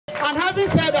And having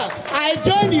said that, I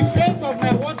join the faith of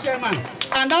my ward chairman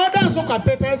and other NSUKWA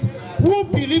papers who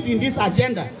believe in this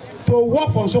agenda to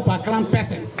work for NSUKWA clan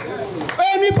person.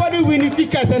 Anybody winning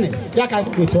ticket in it, you can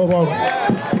get over.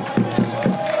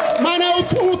 Man, I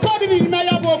told you in my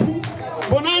book,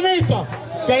 Bonanator,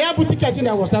 Kayabu ticket in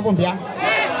there was 7 beer.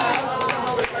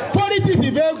 Politics is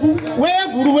very good, where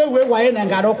Guru, where Wayan and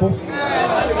Garoko.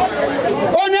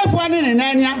 Only for one in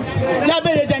Nanya,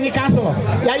 Yabby Council,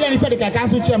 Yayan Fedica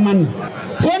Council Chairman.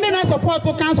 So, then I support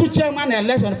to Council Chairman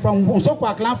election from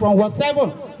NSUKWA clan from Ward 7,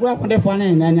 where for one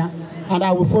in Nanya, and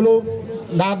I will follow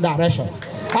that direction.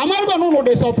 I'm not going to know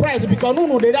the surprise because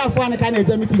no, they don't find a kind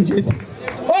of meeting JC.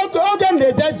 Oh, then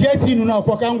they tell JC, no,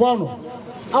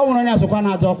 I want to answer one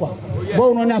Najokwa.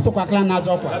 NSUKWA clan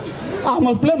Najokwa. I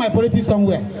must play my politics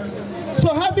somewhere.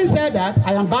 So, having said that,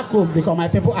 I am back home because my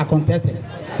people are contesting.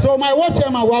 So, my ward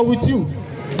chairman, we are with you.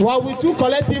 We are with you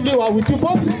collectively, we are with you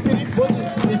both in spirit, both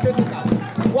in physical.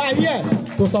 We are here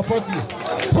to support you.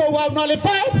 So, we have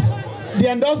nullified the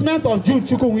endorsement of Jude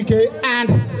Chukwuwike and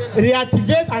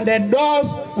reactivate and endorse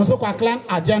NSUKWA clan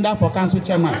agenda for council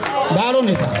chairman.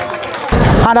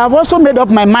 And I've also made up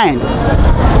my mind.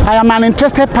 I am an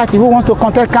interested party who wants to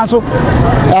contest council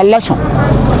election.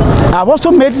 I've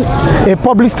also made a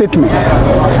public statement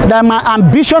that my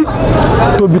ambition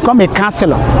to become a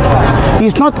councillor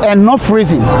is not enough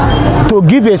reason to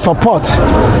give a support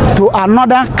to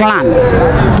another clan,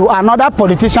 to another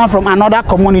politician from another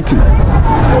community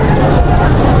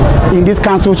in this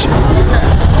council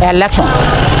election.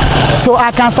 So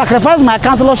I can sacrifice my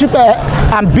councillorship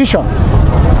ambition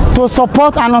to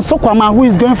support an NSUKWA man who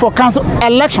is going for council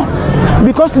election,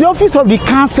 because the office of the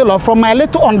councillor, from my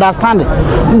little understanding,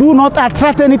 do not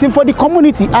attract anything for the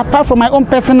community apart from my own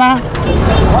personal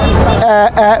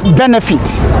benefit.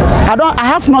 I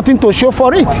have nothing to show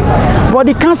for it. But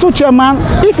the council chairman,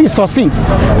 if he succeeds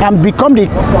and become the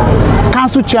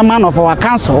council chairman of our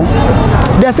council,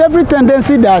 there's every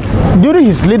tendency that during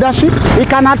his leadership, he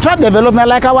can attract development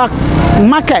like our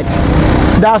market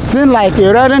that seems like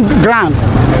a rearing ground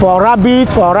for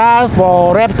rabbits, for rats,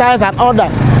 for reptiles and all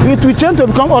that. It will change to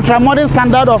become ultra-modern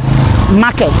standard of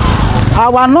market.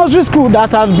 Our nursery school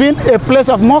that has been a place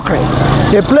of mockery,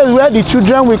 a place where the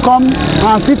children will come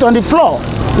and sit on the floor,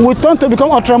 will turn to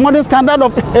become ultra-modern standard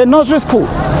of a nursery school.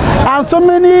 And so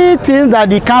many things that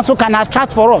the council can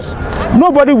attract for us.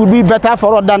 Nobody will be better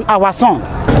for us than our son.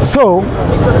 So,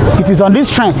 it is on this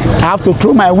strength I have to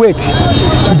throw my weight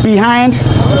behind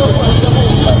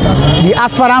the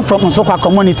aspirant from NSUKWA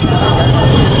community.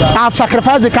 I have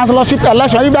sacrificed the councillorship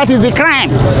election. If that is the crime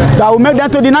that will make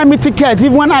them to deny me ticket,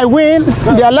 if when I win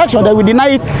the election they will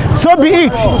deny it, so be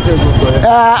it.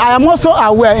 I am also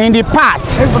aware in the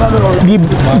past,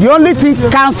 the only thing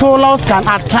councillors can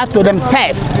attract to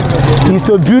themselves is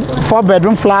to build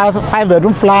 4-bedroom flats,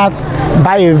 5-bedroom flats,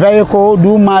 buy a vehicle,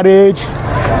 do marriage,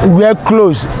 wear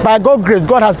clothes. By God's grace,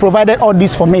 God has provided all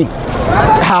this for me.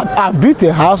 I've built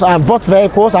a house, I've bought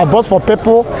vehicles, I've bought for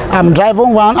people, I'm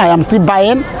driving one, I am still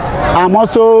buying, I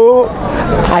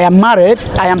am married,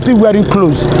 I am still wearing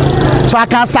clothes. So I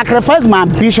can sacrifice my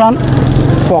ambition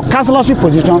for councillorship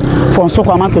position for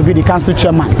NSUKWA man to be the council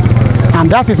chairman. And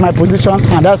that is my position,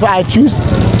 and that's why I choose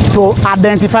to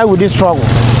identify with this struggle.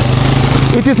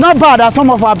 It is not bad that some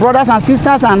of our brothers and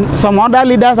sisters and some other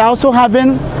leaders are also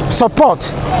having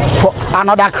support for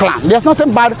another clan. There's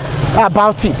nothing bad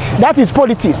about it. That is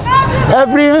politics.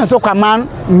 Every NSUKWA man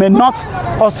may not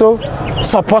also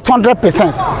support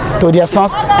 100% to their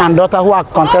sons and daughters who are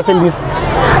contesting this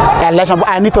election, but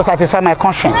I need to satisfy my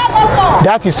conscience.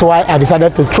 That is why I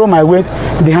decided to throw my weight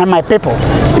behind my people.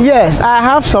 Yes, I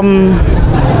have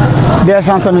there's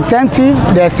some incentive,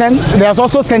 there's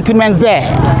also sentiments there.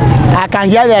 I can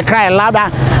hear their cry louder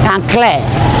and clear.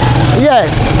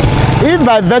 Yes, if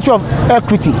by virtue of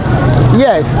equity,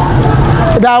 yes,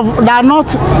 they are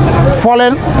not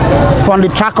fallen from the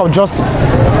track of justice.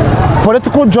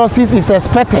 Political justice is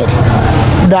expected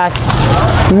that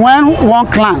when one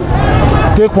clan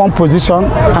take one position,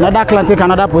 another clan take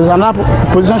another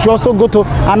position should also go to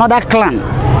another clan.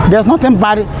 There's nothing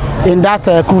bad in that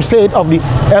crusade of the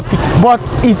equity. But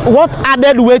what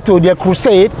added weight to the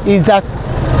crusade is that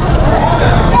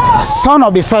son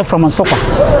of the soil from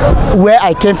NSUKWA, where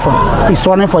I came from, is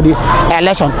running for the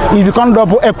election. It become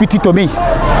double equity to me.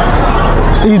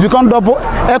 It's become double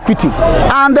equity.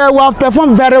 And we have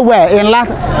performed very well in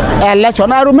last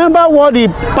election. I remember what the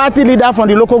party leader from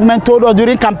the local government told us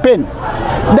during campaign,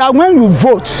 that when you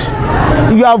vote,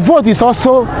 your vote is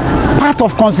also part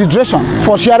of consideration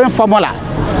for sharing formula.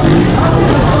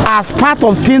 As part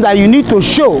of things that you need to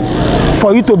show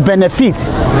for you to benefit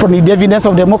from the dividends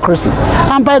of democracy.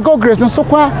 And by God's grace, the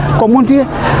NSUKWA community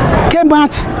came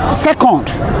out second,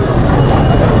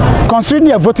 considering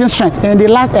their voting strength in the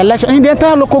last election. In the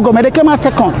entire local government, they came out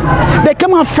second. They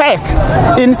came out first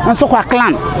in NSUKWA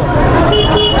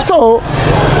clan. So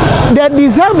they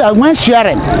deserve that when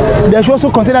sharing, they should also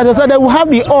consider that they will have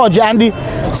the urge and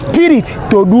the spirit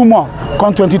to do more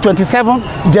come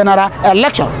 2027 general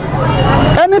election.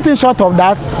 Anything short of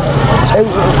that,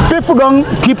 people don't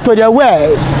keep to their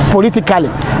words politically.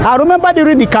 I remember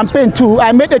during the campaign too,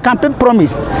 I made a campaign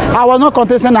promise. I was not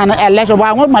contesting an election, but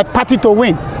I want my party to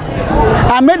win.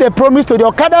 I made a promise to the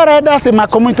Okada riders in my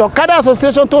community, Okada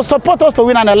Association, to support us to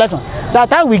win an election.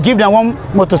 That I will give them one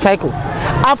motorcycle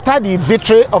after the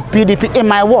victory of PDP in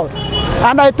my ward.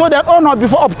 And I told them, oh no,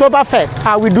 before October 1st,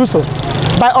 I will do so.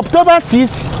 By October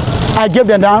 6th, I gave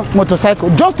them that motorcycle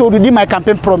just to redeem my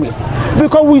campaign promise.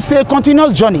 Because we say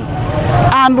continuous journey.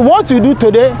 And what we do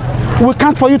today, we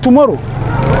count for you tomorrow.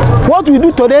 What we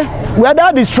do today, will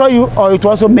either destroy you or it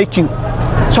will also make you.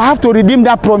 So I have to redeem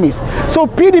that promise. So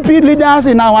PDP leaders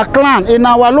in our clan, in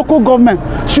our local government,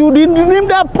 should redeem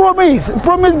that promise.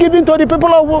 Promise given to the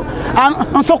people of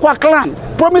NSUKWA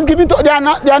clan. Promise given to, they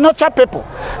are not chat people.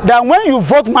 That when you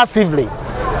vote massively,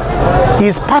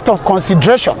 is part of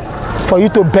consideration for you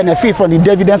to benefit from the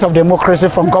dividends of democracy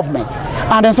from government.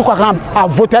 And then NSUKWA clan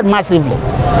have voted massively.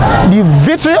 The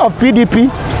victory of PDP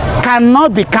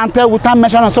cannot be counted without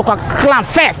mentioning NSUKWA clan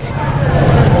first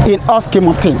in all scheme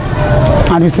of things.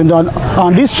 And it's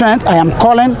on this trend, I am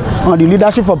calling on the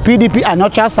leadership of PDP and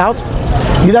North South,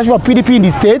 leadership of PDP in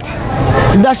the state,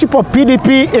 leadership of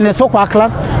PDP in the NSUKWA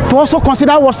clan to also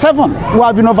consider Ward 7, who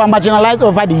have been over-marginalized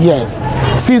over the years.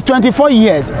 Since 24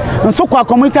 years, the NSUKWA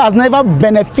community has never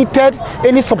benefited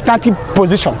any substantive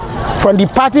position from the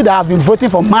party that have been voting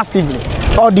for massively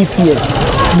all these years.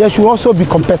 They should also be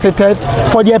compensated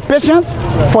for their patience,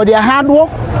 for their hard work,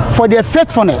 for their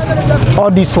faithfulness all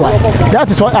this while.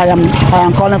 That is what I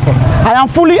am calling for. I am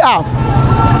fully out.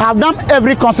 I have done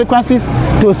every consequences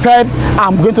to say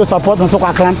I'm going to support the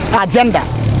NSUKWA clan agenda.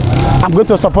 I'm going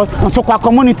to support the NSUKWA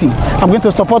community. I'm going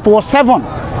to support Ward 7.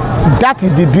 That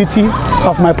is the beauty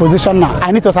of my position now.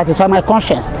 I need to satisfy my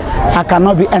conscience. I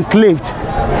cannot be enslaved.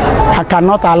 I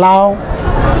cannot allow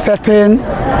certain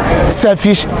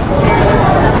selfish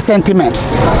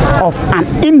sentiments of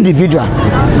an individual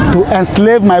to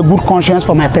enslave my good conscience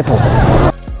for my people.